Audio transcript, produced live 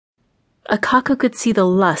Akako could see the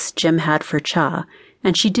lust Jim had for Cha,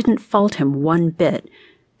 and she didn't fault him one bit.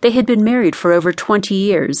 They had been married for over 20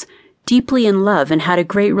 years, deeply in love, and had a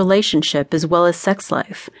great relationship as well as sex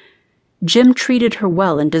life. Jim treated her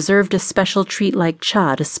well and deserved a special treat like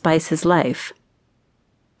Cha to spice his life.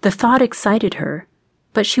 The thought excited her,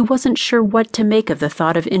 but she wasn't sure what to make of the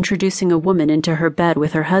thought of introducing a woman into her bed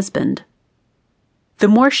with her husband. The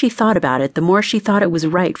more she thought about it, the more she thought it was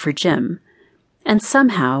right for Jim. And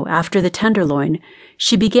somehow, after the Tenderloin,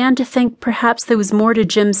 she began to think perhaps there was more to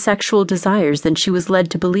Jim's sexual desires than she was led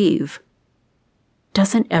to believe.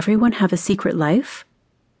 Doesn't everyone have a secret life?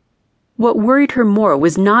 What worried her more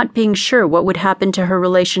was not being sure what would happen to her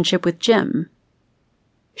relationship with Jim.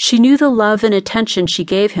 She knew the love and attention she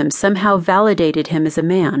gave him somehow validated him as a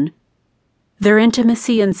man. Their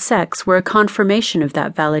intimacy and sex were a confirmation of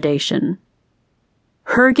that validation.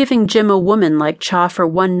 Her giving Jim a woman like Cha for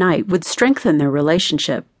one night would strengthen their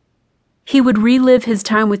relationship. He would relive his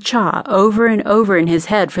time with Cha over and over in his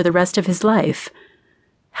head for the rest of his life.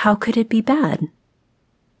 How could it be bad?